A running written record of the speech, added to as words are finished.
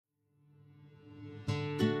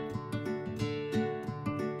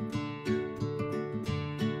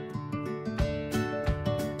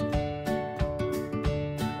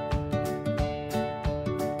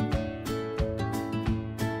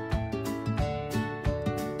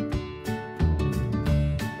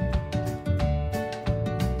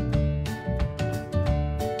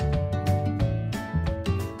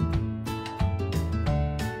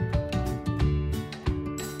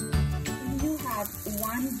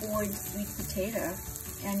boiled sweet potato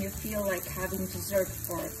and you feel like having dessert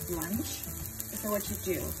for lunch. So what you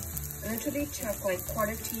do, literally took like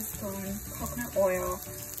 1/4 teaspoon coconut oil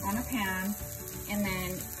on a pan and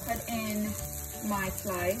then put in my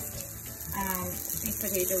sliced sweet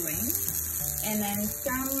potato rings and then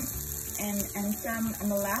some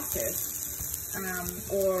molasses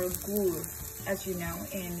or gur, as you know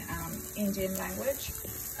in Indian language.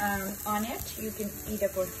 On it, you can either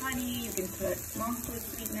put honey, you can put monk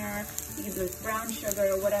sweetener, you can put brown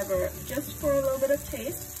sugar or whatever, just for a little bit of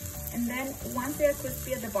taste. And then once they're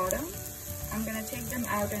crispy at the bottom, I'm gonna take them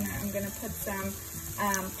out and I'm gonna put some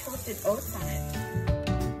toasted oats on it.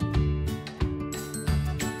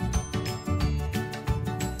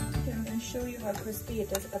 Okay, I'm gonna show you how crispy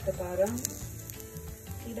it is at the bottom.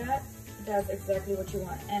 See that? That's exactly what you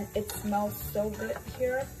want, and it smells so good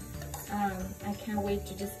here. I can't wait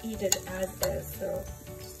to just eat it as is. So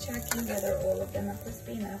just checking whether all of them are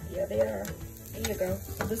crispy enough. Yeah, they are. There you go.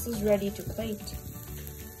 So this is ready to plate.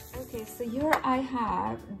 Okay, so here I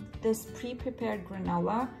have this pre-prepared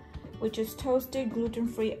granola, which is toasted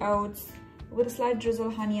gluten-free oats with a slight drizzle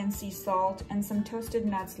of honey and sea salt and some toasted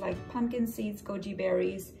nuts like pumpkin seeds, goji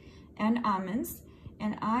berries, and almonds.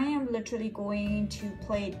 And I am literally going to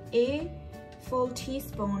plate a full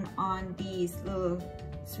teaspoon on these little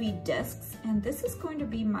sweet discs, and this is going to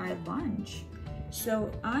be my lunch.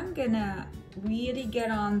 So I'm gonna really get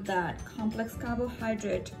on that complex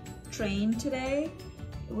carbohydrate train today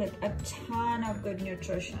with a ton of good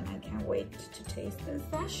nutrition. I can't wait to taste this.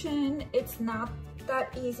 Fashion, it's not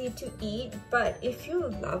that easy to eat, but if you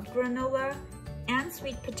love granola and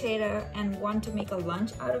sweet potato and want to make a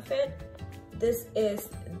lunch out of it, this is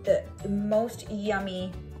the most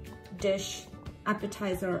yummy dish,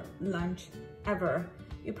 appetizer, lunch ever.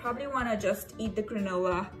 You probably want to just eat the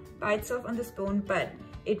granola by itself on the spoon, but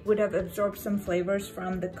it would have absorbed some flavors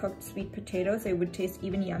from the cooked sweet potatoes. It would taste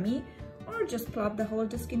even yummy, or just plop the whole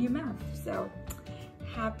disc in your mouth. So,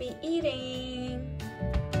 happy eating!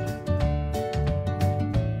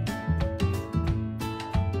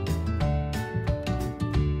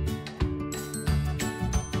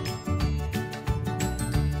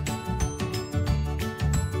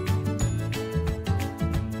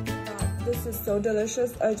 This is so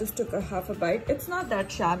delicious. I just took a half a bite. It's not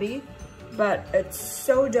that shabby, but it's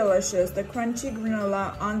so delicious. The crunchy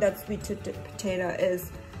granola on that sweet potato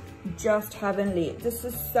is just heavenly. This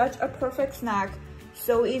is such a perfect snack,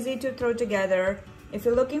 so easy to throw together. If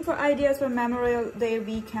you're looking for ideas for Memorial Day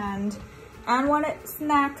weekend and want to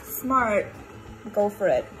snack smart, go for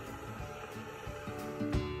it.